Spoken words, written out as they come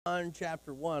John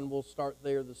chapter 1. We'll start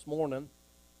there this morning.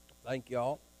 Thank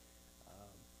y'all.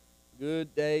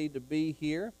 Good day to be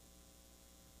here.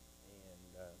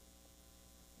 And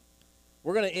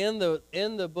we're going to end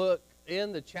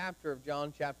the chapter of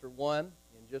John chapter 1 in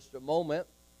just a moment.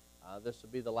 This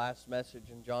will be the last message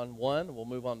in John 1. We'll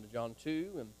move on to John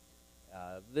 2.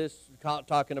 And this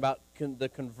talking about the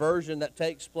conversion that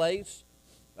takes place.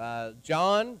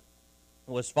 John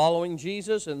was following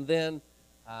Jesus, and then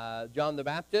John the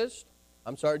Baptist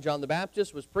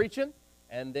was preaching,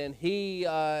 and then he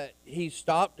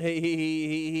stopped.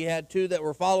 He had two that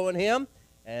were following him,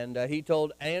 and he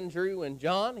told Andrew and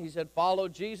John, he said, follow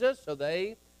Jesus. So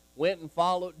they went and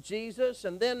followed Jesus,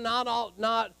 and then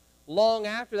not long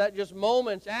after that, just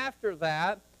moments after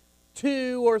that,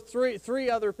 two or three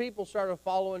other people started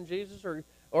following Jesus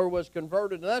or was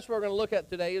converted. And that's what we're going to look at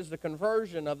today, is the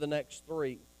conversion of the next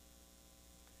three.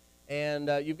 And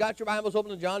you've got your Bibles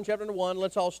open to John chapter 1.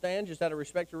 Let's all stand just out of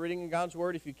respect for reading in God's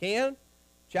Word if you can.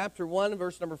 Chapter 1,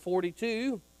 verse number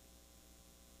 42.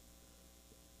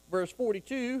 Verse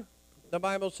 42, the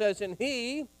Bible says, and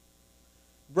he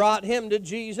brought him to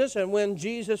Jesus, and when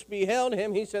Jesus beheld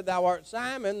him, he said, thou art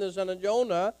Simon, the son of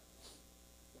Jonah.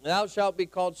 Thou shalt be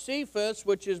called Cephas,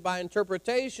 which is by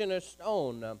interpretation a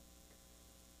stone.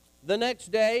 The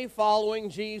next day, following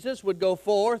Jesus, would go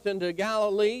forth into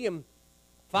Galilee, and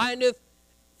findeth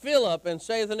Philip, and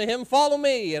saith unto him, follow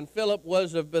me. And Philip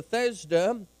was of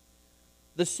Bethsaida,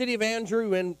 the city of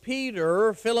Andrew and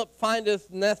Peter. Philip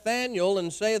findeth Nathanael,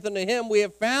 and saith unto him, we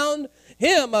have found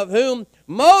him of whom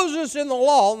Moses in the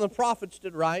law and the prophets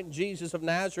did write, Jesus of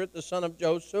Nazareth, the son of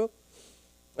Joseph.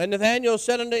 And Nathanael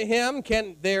said unto him,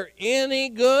 can there any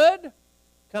good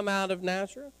come out of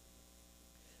Nazareth?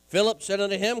 Philip said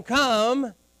unto him, come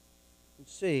and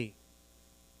see.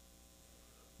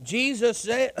 Jesus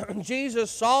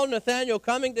saw Nathanael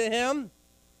coming to him,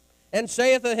 and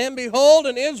saith to him, behold,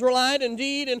 an Israelite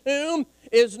indeed, in whom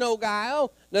is no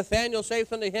guile. Nathanael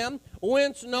saith unto him,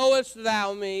 whence knowest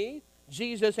thou me?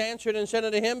 Jesus answered and said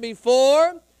unto him,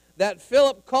 before that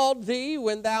Philip called thee,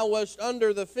 when thou wast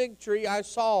under the fig tree, I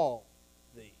saw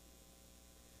thee.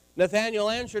 Nathanael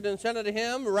answered and said unto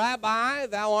him, Rabbi,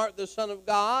 thou art the Son of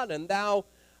God, and thou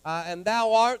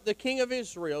art the King of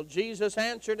Israel. Jesus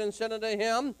answered and said unto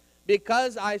him,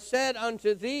 because I said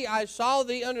unto thee, I saw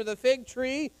thee under the fig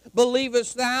tree,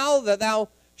 believest thou that thou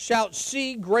shalt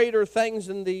see greater things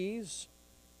than these?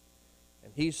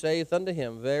 And he saith unto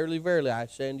him, verily, verily, I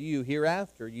say unto you,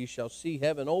 hereafter ye shall see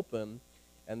heaven open,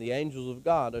 and the angels of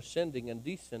God ascending and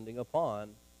descending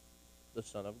upon the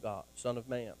Son of God, Son of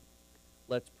Man.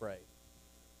 Let's pray.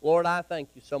 Lord, I thank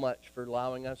you so much for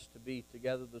allowing us to be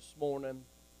together this morning.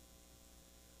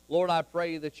 Lord, I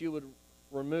pray that you would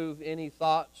remove any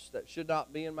thoughts that should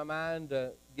not be in my mind.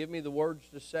 Give me the words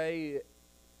to say.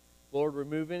 Lord,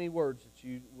 remove any words that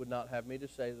you would not have me to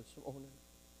say this morning.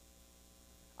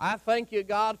 I thank you,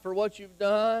 God, for what you've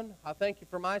done. I thank you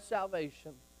for my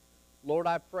salvation. Lord,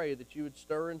 I pray that you would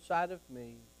stir inside of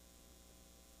me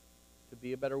to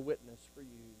be a better witness for you.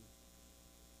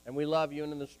 And we love you,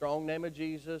 and in the strong name of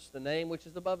Jesus, the name which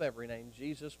is above every name,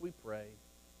 Jesus, we pray.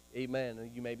 Amen.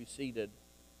 And you may be seated.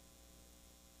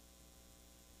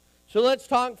 So let's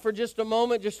talk for just a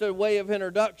moment, just a way of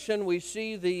introduction. We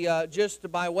see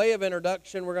just by way of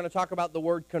introduction, we're going to talk about the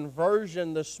word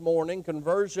conversion this morning.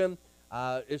 Conversion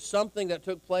is something that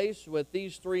took place with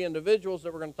these three individuals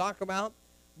that we're going to talk about.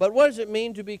 But what does it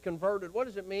mean to be converted? What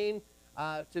does it mean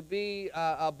to be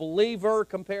a believer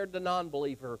compared to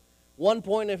non-believer? One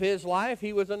point of his life,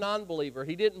 he was a non-believer.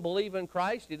 He didn't believe in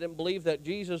Christ. He didn't believe that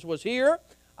Jesus was here.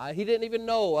 He didn't even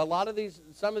know.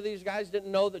 Some of these guys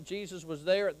didn't know that Jesus was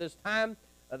there at this time.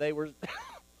 They were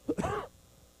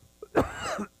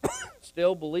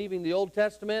still believing the Old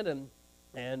Testament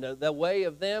and the way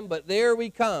of them. But there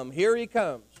we come. Here he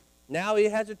comes. Now he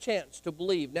has a chance to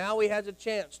believe. Now he has a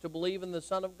chance to believe in the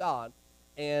Son of God.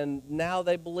 And now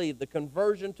they believe. The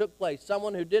conversion took place.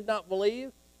 Someone who did not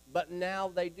believe, but now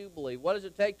they do believe. What does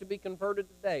it take to be converted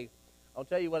today? I'll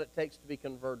tell you what it takes to be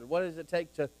converted. What does it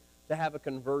take to have a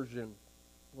conversion?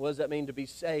 What does that mean to be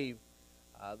saved?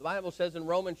 The Bible says in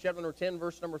Romans chapter 10,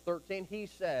 verse number 13, he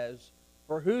says,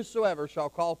 for whosoever shall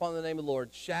call upon the name of the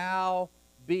Lord shall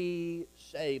be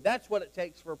saved. That's what it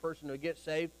takes for a person to get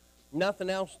saved. Nothing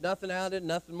else, nothing added,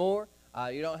 nothing more.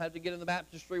 You don't have to get in the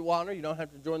baptistry water. You don't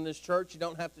have to join this church. You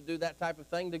don't have to do that type of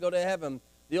thing to go to heaven.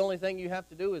 The only thing you have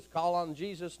to do is call on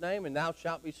Jesus' name, and thou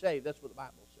shalt be saved. That's what the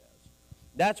Bible says.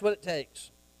 That's what it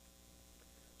takes.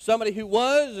 Somebody who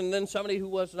was, and then somebody who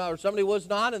was not, or somebody was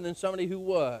not, and then somebody who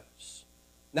was.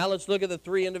 Now let's look at the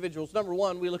three individuals. Number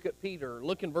one, we look at Peter.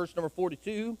 Look in verse number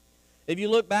 42. If you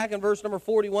look back in verse number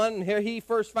 41, and here he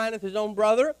first findeth his own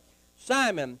brother,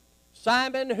 Simon.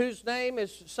 Simon, whose name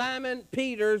is Simon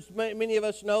Peter. Many of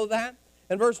us know that.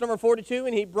 In verse number 42,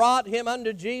 and he brought him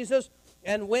unto Jesus,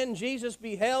 and when Jesus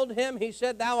beheld him, he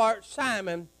said, Thou art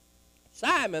Simon.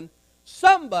 Simon,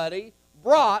 somebody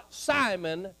brought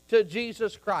Simon to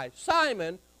Jesus Christ.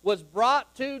 Simon was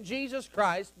brought to Jesus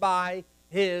Christ by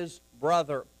his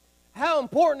brother. How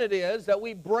important it is that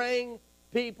we bring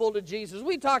people to Jesus.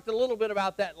 We talked a little bit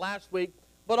about that last week,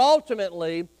 but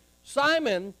ultimately,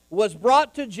 Simon was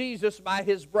brought to Jesus by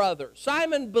his brother.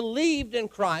 Simon believed in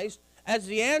Christ as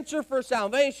the answer for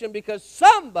salvation because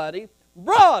somebody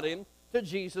brought him to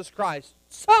Jesus Christ.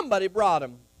 Somebody brought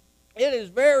him. It is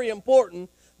very important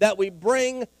that we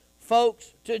bring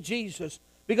folks to Jesus,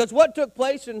 because what took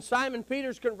place in Simon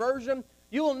Peter's conversion,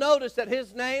 you will notice that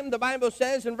his name, the Bible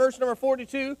says in verse number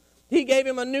 42, he gave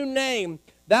him a new name.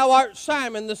 Thou art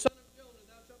Simon, the son of Jonah.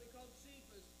 Thou shalt be called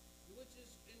Cephas, which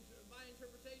is by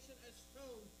interpretation as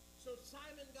stone. So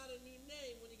Simon got a new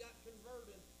name when he got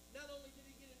converted. Not only did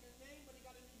he get a new name, but he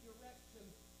got a new direction.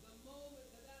 The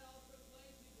moment that all took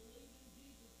place, he believed in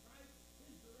Jesus Christ,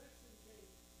 his direction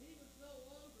changed. He was no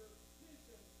longer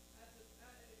fishing.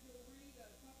 If you'll read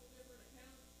a couple different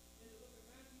accounts in the book of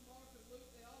Matthew, Mark, and Luke,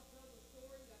 they all tell the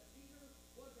story that Peter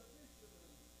was a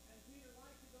fisherman, and Peter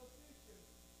liked to go fishing.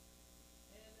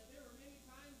 And there were many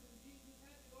times when Jesus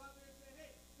had to go out there and say,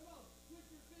 Hey, come on, quit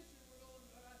your fishing.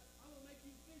 I'm going to make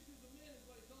you fishers of men, is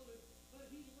what he told him. But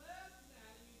he left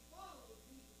that and he followed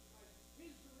Jesus Christ.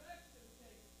 His direction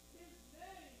changed. His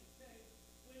name changed.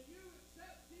 When you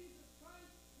accept Jesus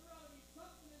Christ, there ought to be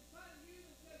something inside of you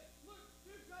that says, look,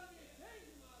 there's got to be a change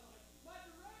in my life. My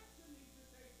direction needs to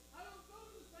change. I don't go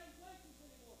to the same places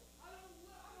anymore. I don't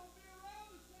be around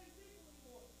the same people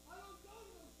anymore. I don't go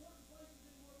to those certain places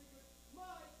anymore because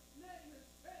my name has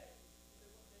changed. You say,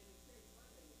 what name has changed? My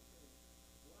name has changed.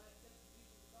 When I accepted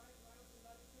Jesus Christ, I opened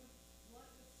up to him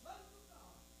like the Son of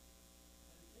God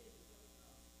and became the Son of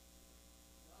God.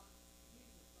 Not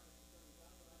Jesus Christ, the Son of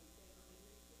God, but I became under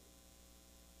his Son.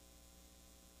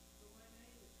 So my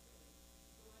name has changed.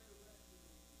 So my direction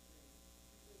needs to change.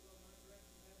 You say, well, my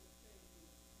direction hasn't changed.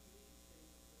 You need to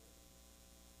change your direction.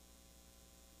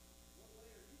 What way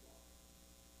are you on?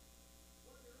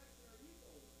 What direction are you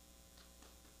going?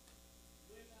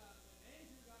 When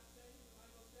Andrew got saved, the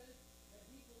Bible says that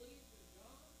he believed in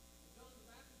John. John the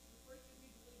Baptist was preaching. He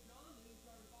believed John, and he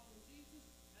started following Jesus.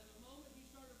 And the moment he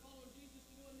started following Jesus,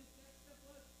 you know what his next step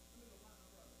was? I'm going to go find my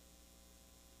brother.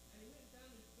 And he went down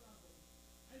his trouble.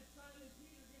 And Simon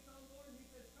Peter gets on board, and he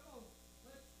says, come on,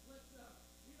 let's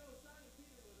Simon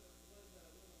Peter was a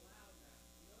loud mouth.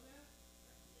 You know that?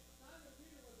 Simon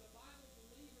Peter was a Bible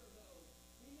believer, though.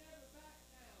 He never backed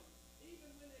down. Even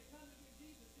when they come to get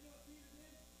Jesus, you know what Peter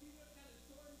did? He whipped out his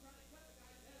sword and tried to cut the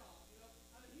guy's head off.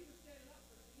 He was standing up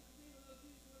for Jesus, even though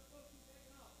Jesus was supposed to be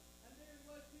taken off. And there he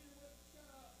was, Peter wouldn't shut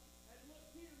up. And look,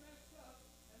 Peter messed up.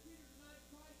 And Peter denied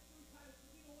Christ 3 times.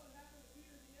 But you know what happened to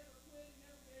Peter? He never quit. He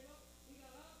never gave up. He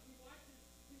got up. He wiped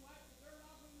the dirt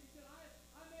off him. He said,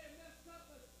 I may have messed up,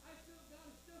 but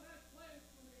God still has plans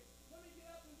for me. Let me get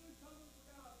up and do something for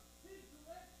God. His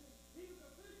direction, he was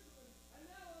a fisherman. And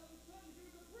now all of a sudden he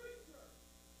was a preacher.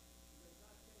 Because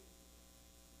God changed him.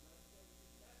 God changed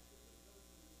him. That's the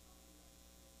conversion we're talking about.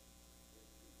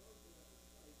 It's the conversion that took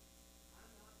place.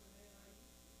 I'm not the man I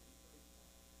used to be. Praise God.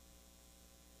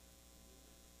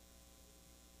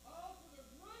 Oh, for the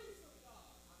grace of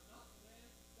God, I'm not the man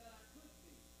that I could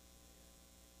be.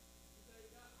 You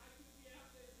say, God, I could be out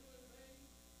there doing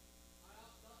things I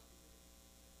ought not to be.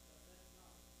 But that's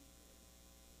not what he said.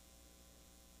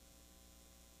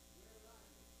 Where would I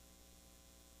be?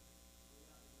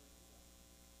 Without the grace of God.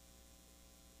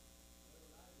 Where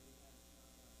would I be had it not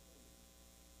God's favor?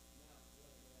 Now, what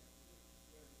do I have to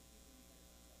do? Where would you be had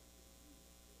not God's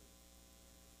favor?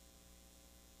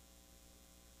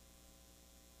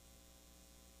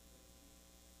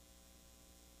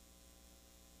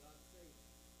 God saved me.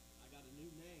 I got a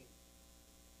new name.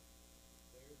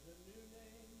 There's a new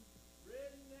name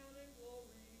written down in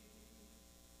glory,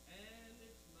 and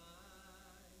it's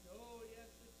mine. Oh,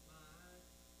 yes, it's mine.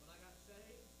 When I got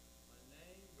saved, my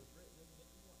name was written in the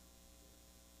book of life.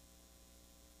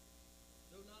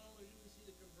 So not only do we see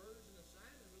the conversion of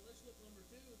Simon, but let's look number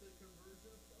 2, the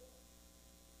conversion of Philip.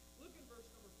 Look in verse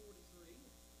number 43.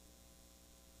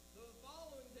 The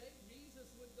following day, Jesus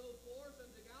would go forth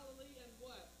unto Galilee and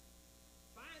what?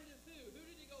 Findeth who? Who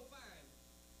did he go find?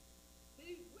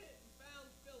 He went and found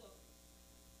Philip.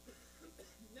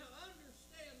 Now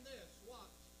understand this.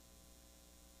 Watch.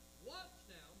 Watch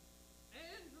now.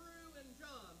 Andrew and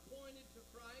John pointed to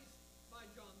Christ by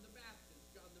John the Baptist.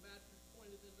 John the Baptist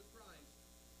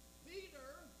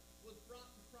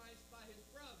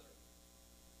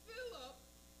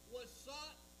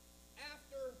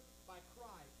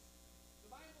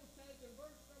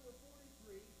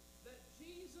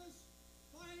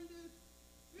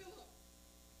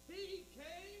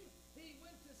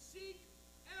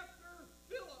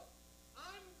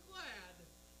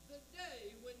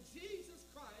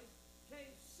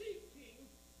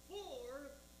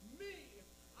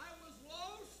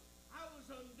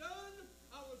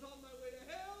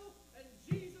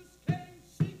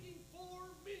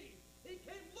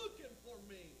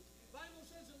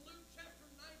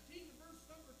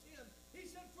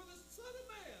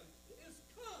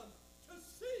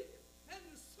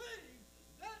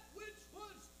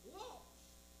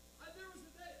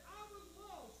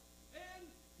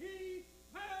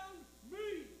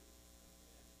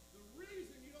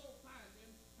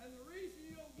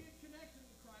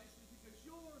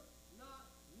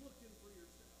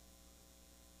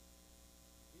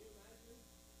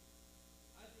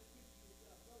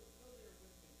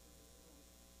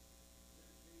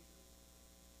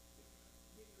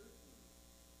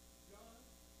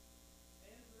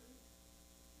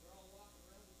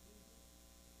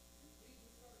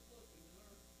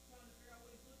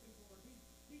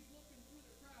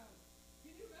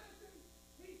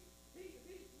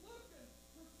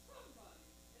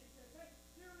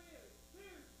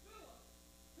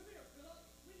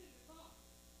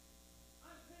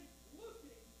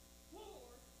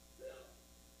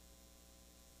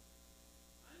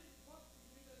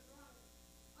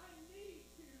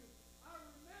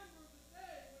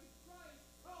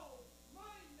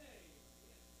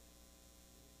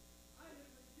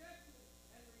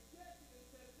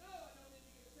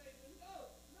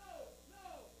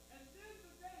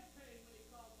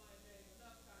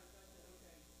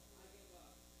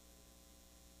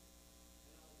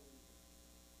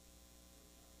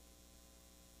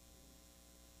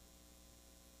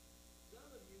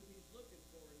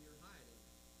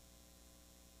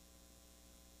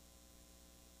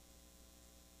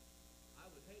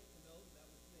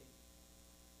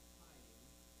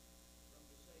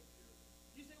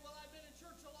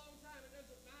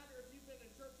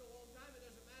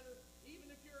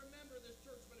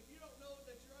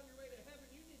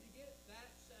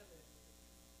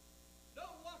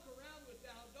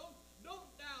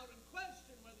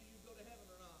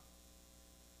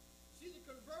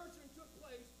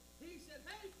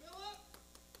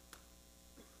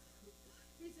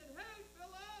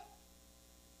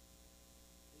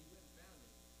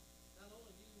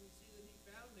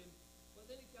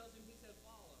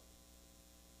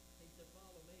said,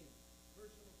 follow me. Verse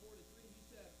number 43, he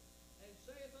said, and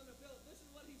saith unto Philip, this is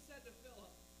what he said to Philip,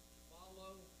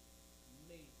 follow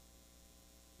me.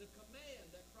 The command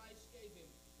that Christ gave him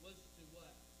was to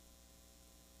what?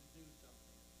 To do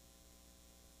something.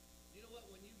 You know what?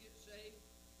 When you get saved,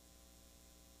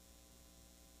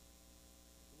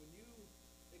 when you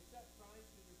accept Christ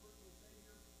as your personal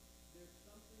Savior, there's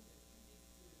something that you need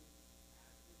to do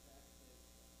after that is done.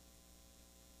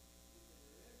 You say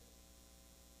there is?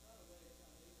 It's not a way of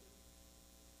salvation.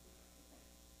 It's a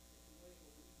way of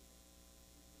obedience.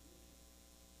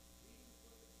 Jesus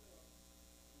looked at Philip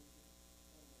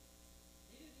and said,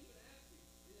 he didn't even ask him.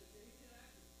 He didn't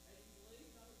ask him, hey, you believe?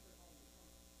 No, he said, oh, come on,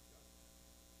 go.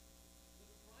 But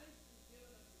Christ has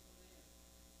given us a command.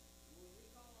 When we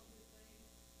call on his name,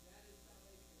 that is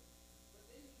salvation. But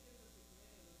then he gives us a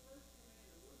command. The first command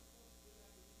that we're supposed to do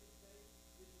after we get saved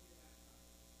is to get baptized.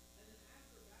 And then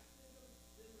after baptism,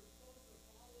 then we're supposed to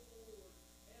follow the Lord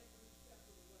every step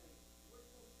of the way. We're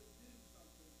supposed to do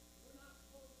something. We're not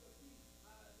supposed to be the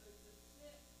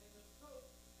sit and the soak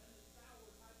and the sour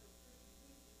type of Christian. We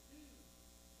need to do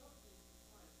something for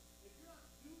Christ. If you're not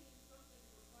doing something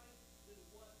for Christ, then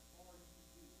what are you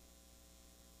doing?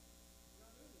 You're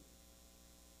not doing it.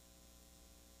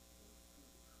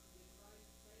 Did Christ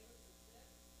save us from sin?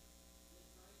 Did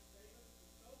Christ save us from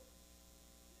soap?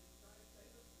 Did Christ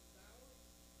save us from sour?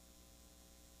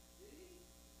 Did he?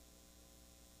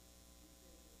 He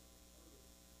saved us from earth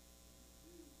and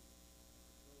dew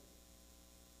and rose.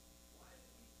 Why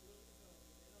did he look at Philip and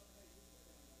say, no, hey, you sit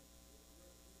down there. You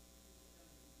sit down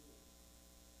there and do it.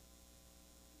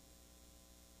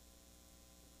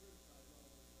 The criticize all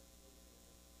of us.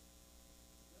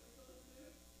 Let me go to do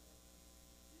it.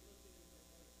 He looked at him and said,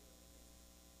 hey, because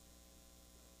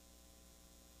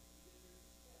there's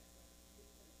steps that you get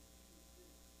that you need to do.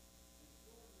 And if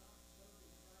you're not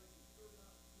serving Christ, if you're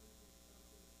not doing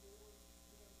something for him,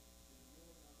 then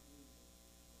you're not doing it.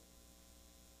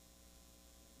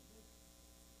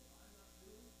 If I'm not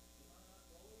doing, if I'm not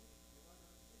going, if I'm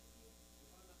not preaching,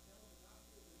 if I'm not telling the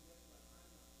gospel, then guess what?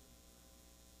 I'm not doing it.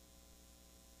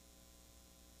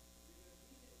 Because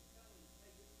he didn't tell him,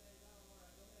 hey, get saved, all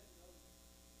right, go ahead and go.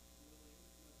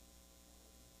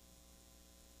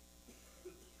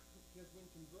 Because when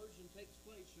conversion takes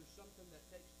place, there's something that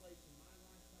takes place in my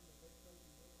life, something that takes place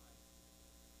in your life.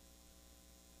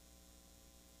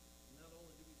 And not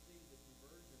only do we see the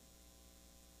conversion,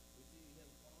 we see him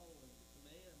following the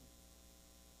command.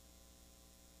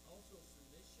 Also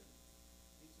submission.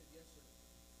 He said, yes, sir.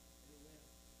 And he went.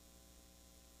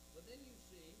 But then you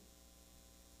see,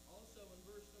 also in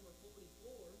verse number 44, the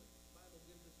Bible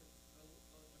gives us a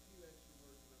few extra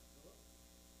words about Philip.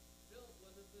 Philip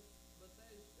was at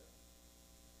Bethsaida.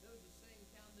 That was the same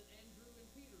town that Andrew and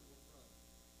Peter were from.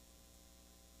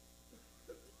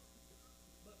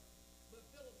 But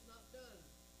Philip's not done.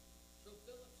 So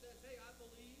Philip says, hey, I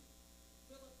believe.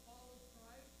 Philip follows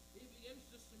Christ. He begins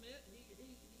to submit. He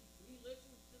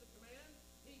listens to the command.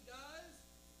 He does.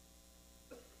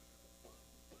 Well,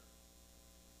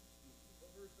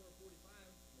 verse number 45.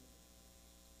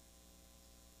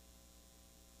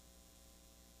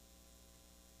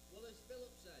 What does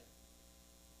Philip say?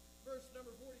 Verse number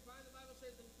 45, the Bible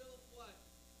says, and Philip what?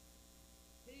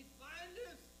 He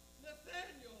findeth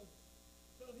Nathanael.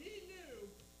 So he knew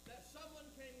that someone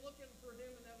came looking for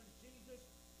him, and that was Jesus.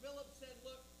 Philip said,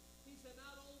 look, he said,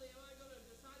 not only am I going to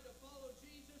decide to follow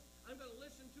Jesus, I'm going to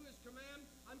listen to his command,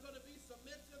 I'm going to be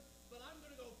submissive, but I'm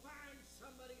going to go find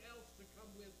somebody else to come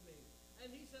with me.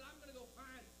 And he said, I'm going to go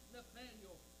find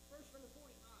Nathanael. Verse number 45.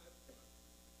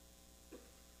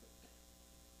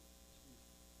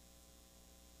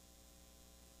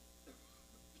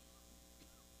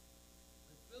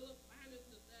 Philip findeth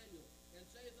Nathanael, and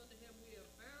saith unto him, we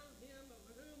have found him of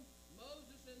whom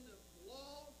Moses in the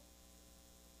law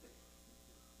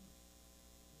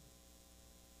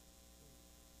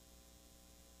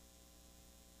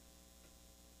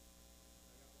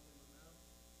I got one in my mouth,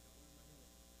 got one in my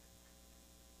hand.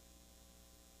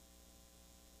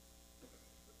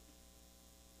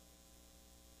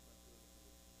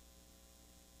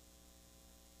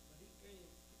 But he came,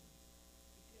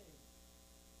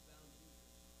 found Jesus.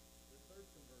 The third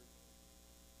conversion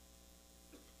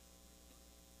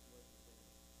was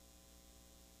Nathanael.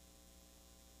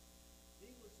 He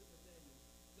looks at Nathanael,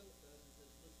 Philip does, and says,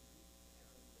 listen, you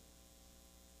found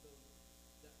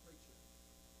that preacher.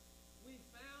 We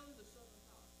found the Son of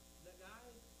God. The guy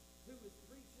who was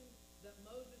preaching that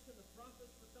Moses and the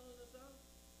prophets were telling us of.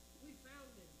 We found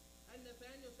him. And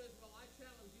Nathanael says, well, I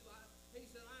challenge you. He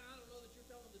said, I don't know that you're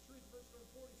telling the truth. Verse number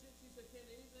 46, he said, can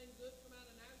anything good come out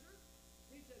of Nazareth?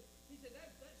 He said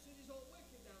that city's all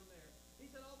wicked down there.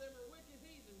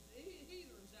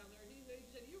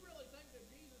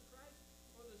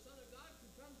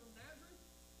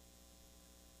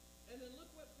 And then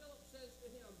look what Philip says to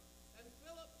him. And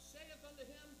Philip saith unto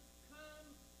him, come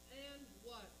and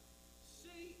what?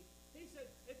 See. He said,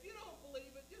 if you don't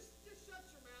believe it, just shut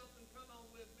your mouth and come on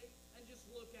with me and just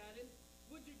look at him.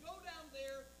 Would you go down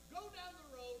there, go down